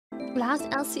Last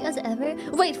LCS ever?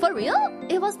 Wait, for real?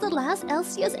 It was the last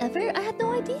LCS ever? I had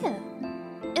no idea.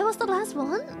 It was the last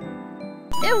one?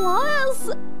 It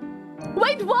was!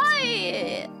 Wait,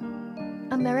 why?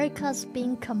 America's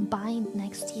being combined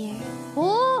next year.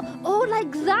 Oh,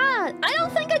 like that! I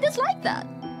don't think I dislike that.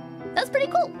 That's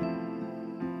pretty cool.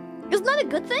 Isn't that a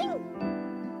good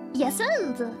thing?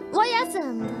 Yesn't? Why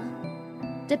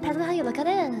yesn't? Depends on how you look at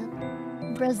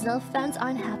it. Brazil fans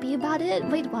aren't happy about it?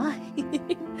 Wait, why?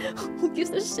 Who gives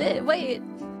a shit? Wait,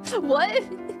 what?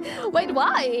 Wait,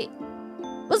 why?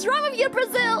 What's wrong with you,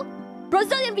 Brazil?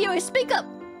 Brazilian viewers, speak up!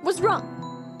 What's wrong?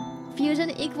 Fusion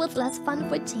equals less fun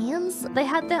for teams? They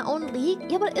had their own league?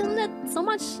 Yeah, but isn't it so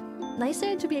much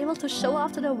nicer to be able to show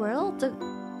off to the world?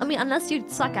 I mean, unless you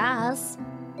suck ass.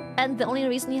 And the only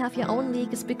reason you have your own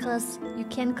league is because you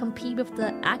can't compete with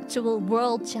the actual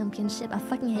world championship. I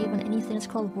fucking hate when anything is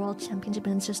called world championship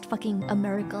and it's just fucking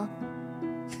America.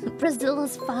 Brazil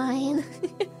is fine.